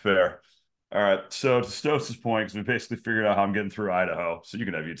 Oh, fair. All right. So to Stose's point, because we basically figured out how I'm getting through Idaho, so you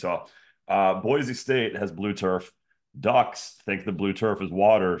can have Utah. Boise State has blue turf. Ducks think the blue turf is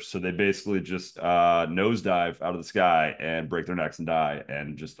water, so they basically just nosedive out of the sky and break their necks and die,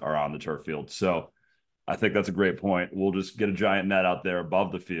 and just are on the turf field. So I think that's a great point. We'll just get a giant net out there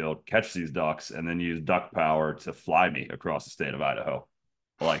above the field, catch these ducks, and then use duck power to fly me across the state of Idaho.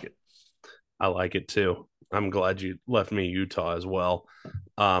 I like it. I like it too. I'm glad you left me Utah as well.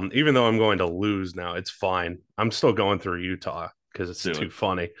 Even though I'm going to lose now, it's fine. I'm still going through Utah because it's Do too it.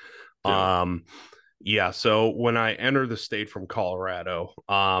 funny. Do it. Um, yeah, so when I enter the state from Colorado,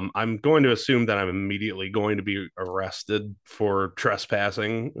 I'm going to assume that I'm immediately going to be arrested for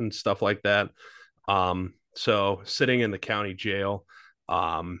trespassing and stuff like that. So sitting in the county jail,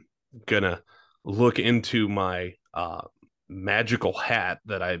 gonna look into my magical hat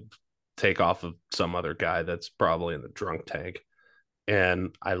that I take off of some other guy that's probably in the drunk tank.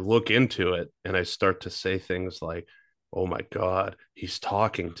 And I look into it and I start to say things like, oh my God, he's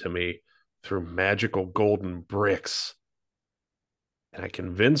talking to me through magical golden bricks. And I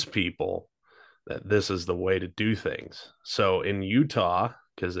convince people that this is the way to do things. So in Utah,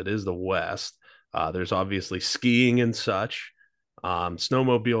 because it is the West, there's obviously skiing and such.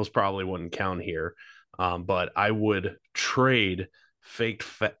 Snowmobiles probably wouldn't count here, but I would trade fake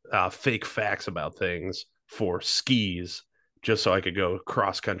facts about things for skis just so I could go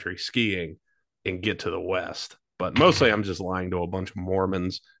cross country skiing and get to the West. But mostly I'm just lying to a bunch of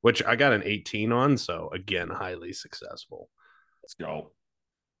Mormons, which I got an 18 on. So again, highly successful. Let's go.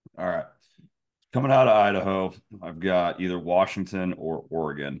 All right. Coming out of Idaho, I've got either Washington or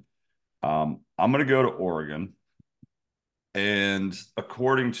Oregon. I'm going to go to Oregon. And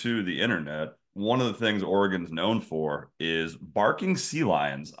according to the internet, one of the things Oregon's known for is barking sea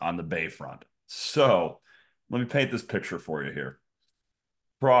lions on the bayfront. So let me paint this picture for you here.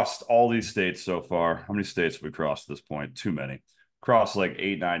 Crossed all these states so far. How many states have we crossed at this point? Too many. Crossed like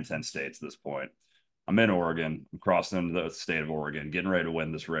 8, 9, 10 states at this point. I'm in Oregon. I'm crossing into the state of Oregon, getting ready to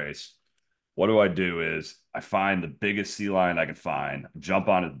win this race. What do? Is I find the biggest sea lion I can find, jump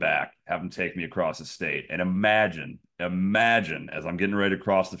on his back, have him take me across the state, and imagine as I'm getting ready to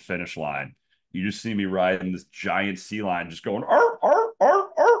cross the finish line, you just see me riding this giant sea lion, just going ar ar ar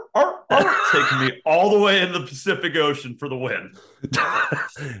ar ar ar, taking me all the way in the Pacific Ocean for the win.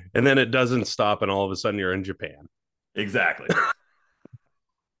 And then it doesn't stop, and all of a sudden you're in Japan. Exactly.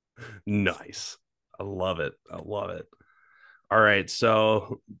 Nice. I love it. I love it. All right.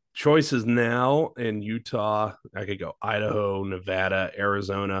 So choices now in Utah. I could go Idaho, Nevada,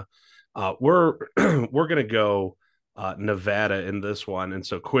 Arizona. We're we're gonna go Nevada in this one. And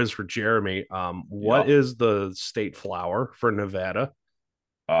so quiz for Jeremy. What Yep. is the state flower for Nevada?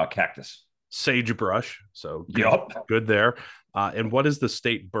 Cactus. Sagebrush. So Yep. good there. And what is the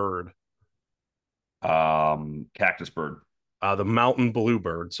state bird? Cactus bird. The mountain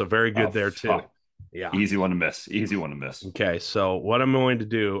bluebird. So very Oh, good there too. fuck. Yeah. Easy one to miss. Easy one to miss. Okay. So what I'm going to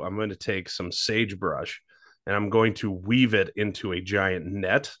do, I'm going to take some sagebrush and I'm going to weave it into a giant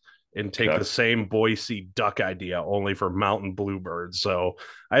net and take the Okay. same Boise duck idea only for mountain bluebirds. So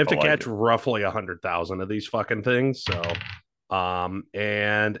I have I to like catch it. roughly 100,000 of these fucking things. So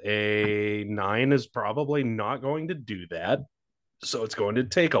and a 9 is probably not going to do that. So it's going to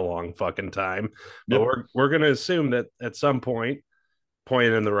take a long fucking time. But Yep. we're going to assume that at some point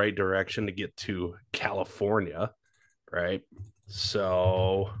pointed in the right direction to get to California, right?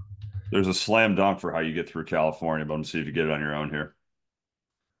 So There's a slam dunk for how you get through California, but I'm gonna see if you get it on your own here.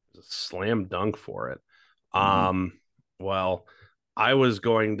 slam dunk for it. Hmm. Well, I was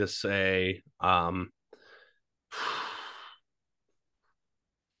going to say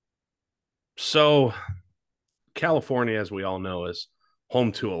So California, as we all know, is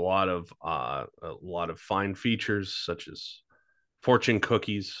home to a lot of fine features such as fortune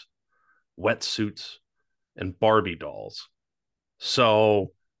cookies, wetsuits, and Barbie dolls.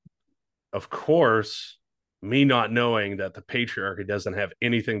 So, of course, me not knowing that the patriarchy doesn't have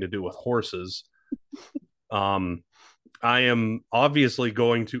anything to do with horses, um, I am obviously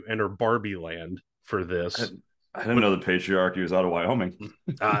going to enter Barbie land for I, this. I didn't But know the patriarchy was out of Wyoming.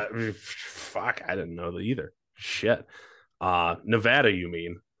 fuck, I didn't know that either. Shit. Nevada, you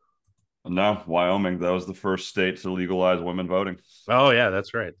mean? No, Wyoming, that was the first state to legalize women voting. Oh yeah,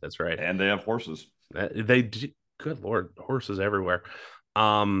 that's right. That's right. And they have horses. They good lord, horses everywhere.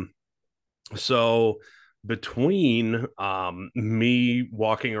 Um, so between me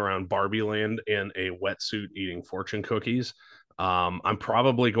walking around Barbie Land in a wetsuit eating fortune cookies, I'm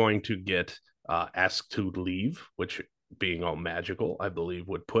probably going to get asked to leave, which being all magical, I believe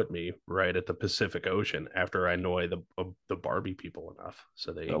would put me right at the Pacific Ocean after I annoy the Barbie people enough.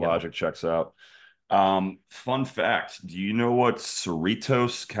 So there you That go. logic checks out. Fun fact, do you know what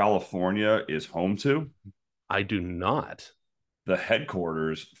Cerritos, California is home to? I do not. The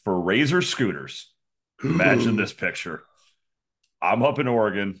headquarters for Razor scooters. Imagine this picture. I'm up in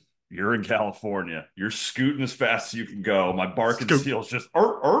Oregon. You're in California. You're scooting as fast as you can go. My bark and Scoop. seal's just,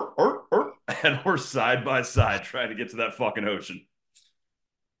 and we're side by side trying to get to that fucking ocean.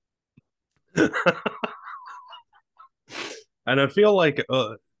 And I feel like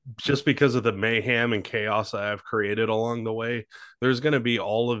just because of the mayhem and chaos I've created along the way, there's going to be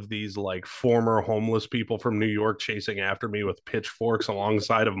all of these like former homeless people from New York chasing after me with pitchforks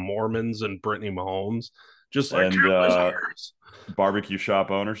alongside of Mormons and Brittany Mahomes, just like And countless years. barbecue shop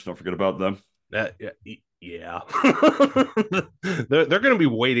owners, don't forget about them. That, yeah. They're going to be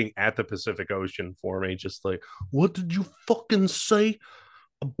waiting at the Pacific Ocean for me, just like, what did you fucking say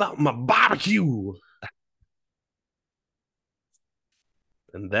about my barbecue?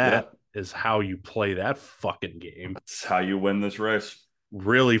 And Yeah, that is how you play that fucking game that's how you win this race.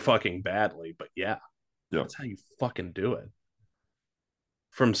 really fucking badly. But yeah, Yeah. that's how you fucking do it.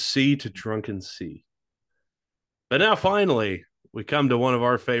 From sea to drunken sea. But now finally, we come to one of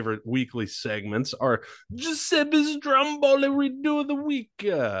our favorite weekly segments, our Giuseppe's Stromboli Redo of the Week.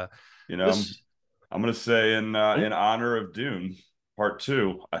 You know, I'm, This I'm gonna say in honor of Dune Part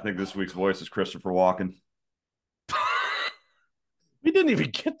Two, I think this week's voice is Christopher Walken. we didn't even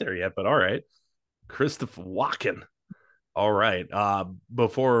get there yet, but all right. Christopher Walken. All right.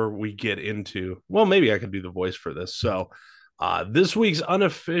 Before we get into, well, maybe I could do the voice for this. So, this week's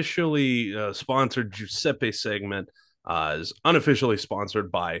unofficially sponsored Giuseppe segment is unofficially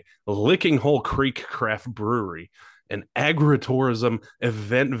sponsored by Licking Hole Creek Craft Brewery, an agritourism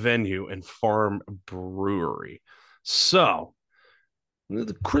event venue and farm brewery. So,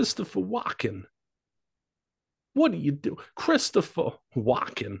 Christopher Walken, what do you do? Christopher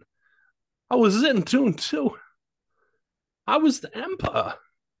Walken. I was in tune too. I was the emperor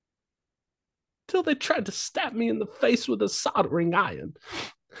till they tried to stab me in the face with a soldering iron.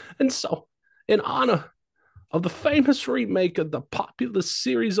 And so, in honor of the famous remake of the popular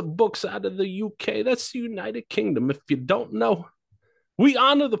series of books out of the UK, that's the United Kingdom, if you don't know, we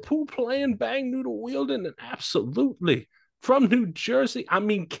honor the pool playing, bang noodle wielding, and absolutely from New Jersey, I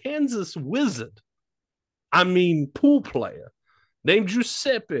mean Kansas wizard, I mean pool player, named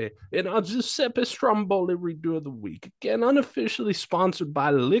Giuseppe in our Giuseppe Stromboli Redo of the Week. Again, unofficially sponsored by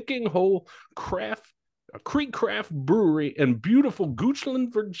Licking Hole Craft, Creek Craft Brewery in beautiful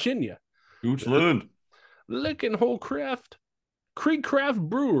Goochland, Virginia. Gooch Loon. Licking Hole Craft, Creek Craft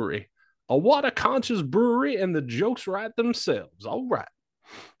Brewery, a water conscious brewery, and the jokes write themselves. All right.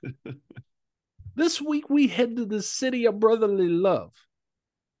 This week we head to the city of brotherly love,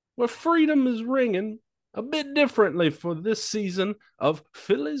 where freedom is ringing a bit differently for this season of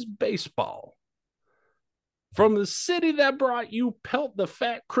Phillies baseball. From the city that brought you Pelt the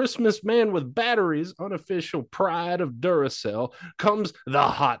Fat Christmas Man with Batteries, unofficial pride of Duracell, comes the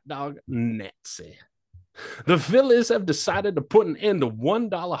hot dog Nazi. The Phillies have decided to put an end to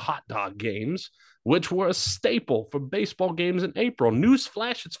 $1 hot dog games, which were a staple for baseball games in April.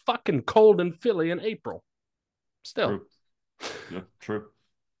 Newsflash, it's fucking cold in Philly in April. Still. True. Yeah, true.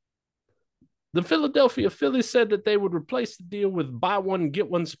 The Philadelphia Phillies said that they would replace the deal with buy one, get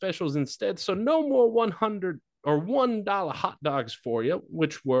one specials instead. So no more 100 or $1 hot dogs for you,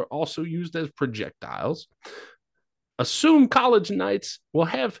 which were also used as projectiles. Assume college nights will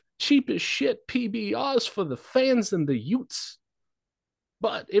have cheap as shit PBRs for the fans and the Utes.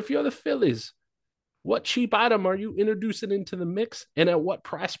 But if you're the Phillies, What cheap item are you introducing into the mix, and at what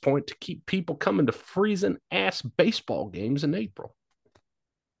price point to keep people coming to freezing ass baseball games in April?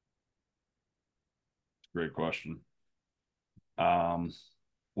 Great question. Um,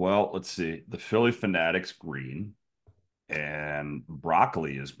 well, let's see. The Philly Fanatics green and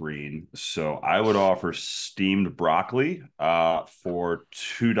broccoli is green. So I would offer steamed broccoli for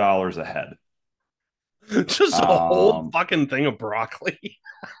 $2 a head. Just a whole Um, fucking thing of broccoli.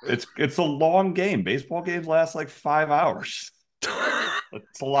 it's a long game. Baseball games last like 5 hours.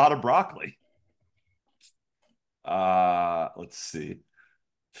 It's a lot of broccoli. Let's see.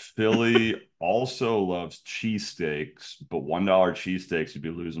 Philly also loves cheesesteaks, but $1 cheesesteaks would be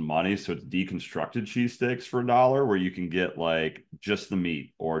losing money. So it's deconstructed cheesesteaks for $1, where you can get like just the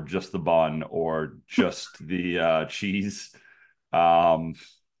meat or just the bun or just the cheese um,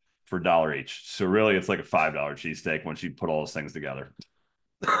 for $1 each. So really, it's like a $5 cheesesteak once you put all those things together.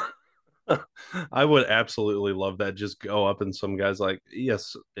 I would absolutely love that. Just go up and some guy's like,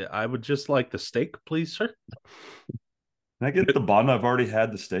 "Yes, I would just like the steak, please, sir." Can I get the bun? I've already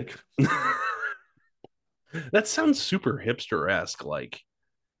had the steak. That sounds super hipster esque. Like,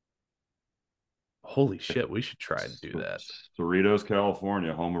 holy shit, we should try and do that. Cerritos,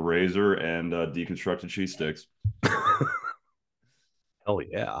 California, home of Razor and deconstructed cheesesteaks. Hell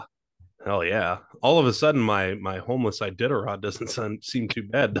yeah. Hell yeah. All of a sudden, my homeless Iditarod doesn't seem too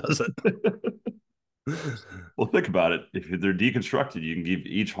bad, does it? Well, think about it. If they're deconstructed, you can give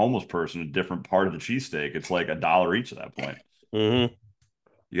each homeless person a different part of the cheesesteak. It's like $1 each at that point. Mm-hmm.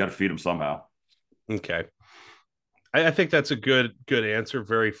 You got to feed them somehow. Okay. I think that's a good answer.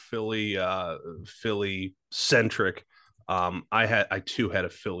 Very Philly centric. I too had a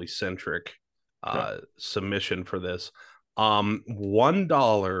Philly centric Okay. submission for this.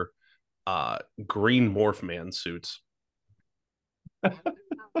 $1 green morph man suits.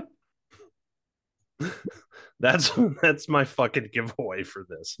 That's that's my fucking giveaway for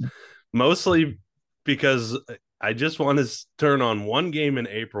this. Mostly because I just want to turn on one game in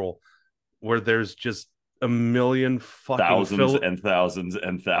April where there's just a million fucking Thousands fill and thousands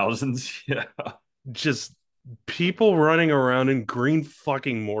and thousands. Yeah. just people running around in green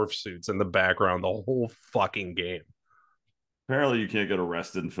fucking morph suits in the background the whole fucking game. Apparently, you can't get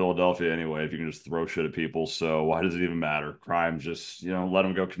arrested in Philadelphia anyway if you can just throw shit at people. So why does it even matter? Crime just, let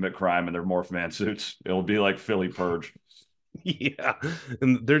them go commit crime in their morph man suits. It'll be like Philly Purge. Yeah.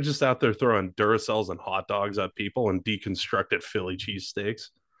 And they're just out there throwing Duracells and hot dogs at people and deconstructed Philly cheesesteaks.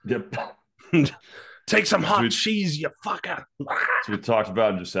 Yep. Take some So hot we, cheese, you fucker. so we talked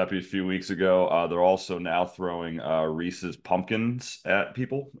about in Giuseppe a few weeks ago. They're also now throwing Reese's pumpkins at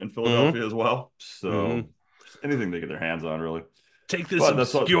people in Mm-hmm. Philadelphia as well. So Mm-hmm. just anything they get their hands on, really. Take this But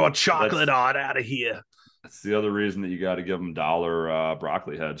that's what obscure chocolate that's art out of here. that's the other reason that you got to give them dollar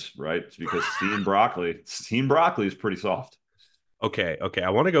broccoli heads, right? It's because steamed broccoli is pretty soft. Okay.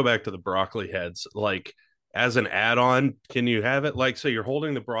 I want to go back to the broccoli heads. Like as an add-on, can you have it like so you're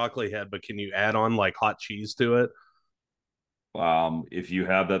holding the broccoli head, but can you add on like hot cheese to it? If you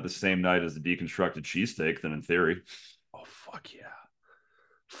have that the same night as the deconstructed cheesesteak, then in theory, Oh fuck yeah.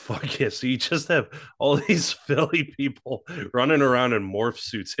 Fuck yeah. So you just have all these Philly people running around in morph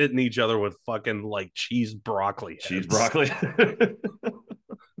suits hitting each other with fucking like cheese broccoli cheese heads. broccoli.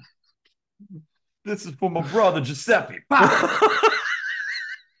 This is for my brother Giuseppe. Pow!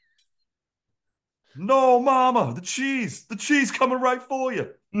 No, mama, the cheese coming right for you.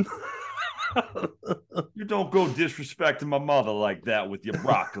 You don't go disrespecting my mother like that with your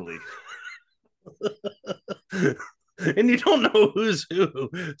broccoli. And you don't know who's who.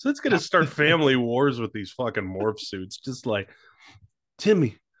 So it's going to start family wars with these fucking morph suits. Just like,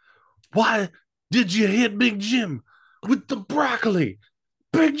 Timmy, why did you hit Big Jim with the broccoli?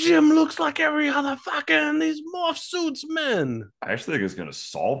 Big Jim looks like every other fucker in these morph suits, man. I actually think it's going to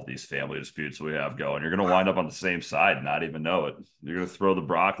solve these family disputes we have going. You're going to wind up on the same side and not even know it. You're going to throw the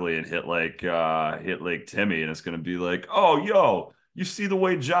broccoli and hit like Timmy, and it's going to be like, oh, yo, you see the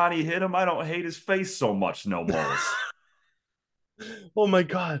way Johnny hit him? I don't hate his face so much no more. Oh my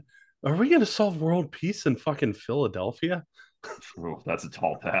God. Are we going to solve world peace in fucking Philadelphia? Ooh, that's a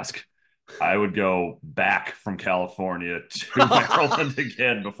tall task. I would go back from California to Maryland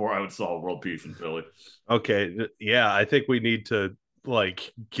again before I would solve world peace in Philly. Okay. Yeah. I think we need to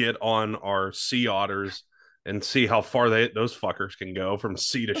like get on our sea otters and see how far those fuckers can go from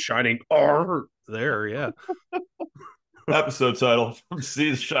sea to shining arf there. Yeah. Episode title from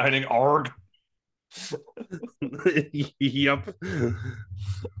Sea to Shining Arg. Yep.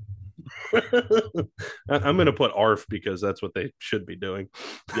 I'm going to put ARF because that's what they should be doing.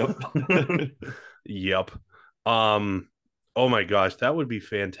 Yep. Yep. Um, Oh my gosh, that would be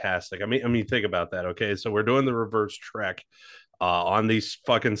fantastic. I mean, think about that. Okay, so we're doing the reverse trek on these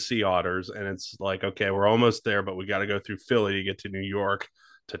fucking sea otters, and it's like, okay, we're almost there, but we got to go through Philly to get to New York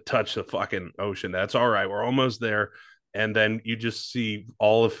to touch the fucking ocean. That's all right. We're almost there, and then you just see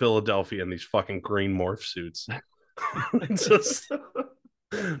all of Philadelphia in these fucking green morph suits. It's just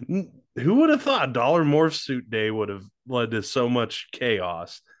who would have thought Dollar Morph Suit Day would have led to so much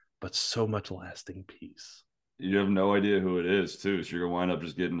chaos, but so much lasting peace. You have no idea who it is, too. So you're gonna wind up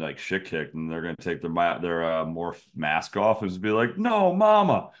just getting like shit kicked, and they're gonna take their morph mask off and just be like, "No,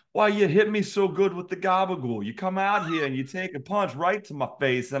 Mama, why you hit me so good with the gabagool? You come out here and you take a punch right to my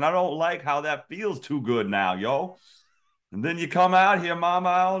face, and I don't like how that feels too good now, yo. And then you come out here, Mama,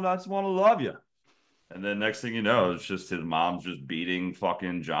 I just want to love you." And then next thing you know, it's just his mom's just beating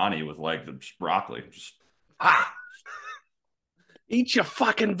fucking Johnny with like the broccoli. Just ah, Eat your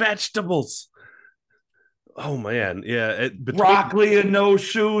fucking vegetables. Oh man, yeah. Between broccoli and no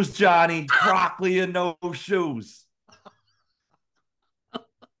shoes, Johnny. Broccoli and no shoes.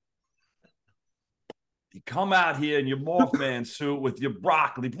 You come out here in your Mothman suit with your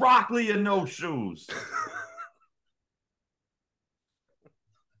broccoli and no shoes.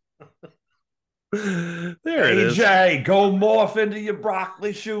 there it is. AJ, go morph into your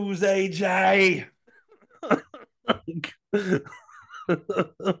broccoli shoes, AJ.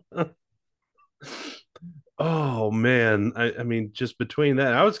 Oh man, I mean, just between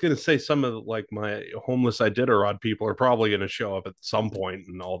that, I was gonna say some of like my homeless Iditarod people are probably gonna show up at some point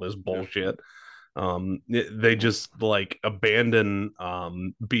in all this Yeah. bullshit. They just like abandon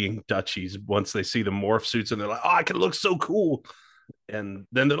being Dutchies once they see the morph suits, and they're like, "Oh, I can look so cool," and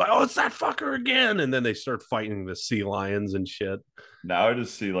then they're like, "Oh, it's that fucker again," and then they start fighting the sea lions and shit. Now I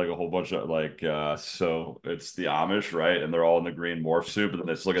just see like a whole bunch of so it's the Amish, right? And they're all in the green morph suit, but then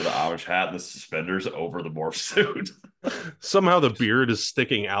they just look at the Amish hat and the suspenders over the morph suit. Somehow the beard is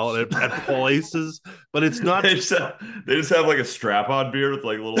sticking out at places, but it's not. They just have like a strap on beard with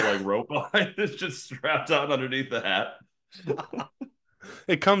like little like rope behind it. It's just strapped on underneath the hat.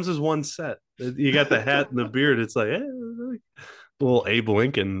 It comes as one set. You got the hat and the beard. It's like little Abe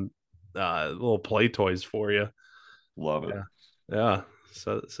Lincoln, little play toys for you. Love it. Yeah, yeah.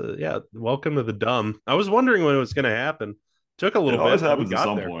 So yeah. Welcome to the dumb. I was wondering when it was going to happen. Took a It little always bit, but we happens at got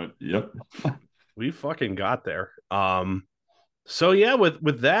some there. point. Yep. We fucking got there. So yeah,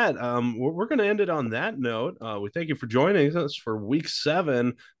 with that, we're going to end it on that note. We thank you for joining us for week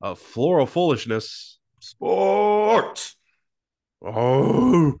 7 of Floral Foolishness. Sports.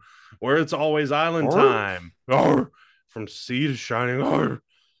 Oh, where it's always island Or time. Oh, from sea to shining. Oh,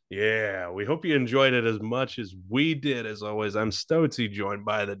 yeah. We hope you enjoyed it as much as we did. As always, I'm Stoczy, joined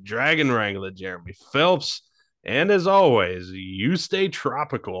by the Dragon Wrangler, Jeremy Phelps. And as always, you stay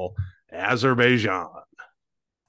tropical, Azerbaijan.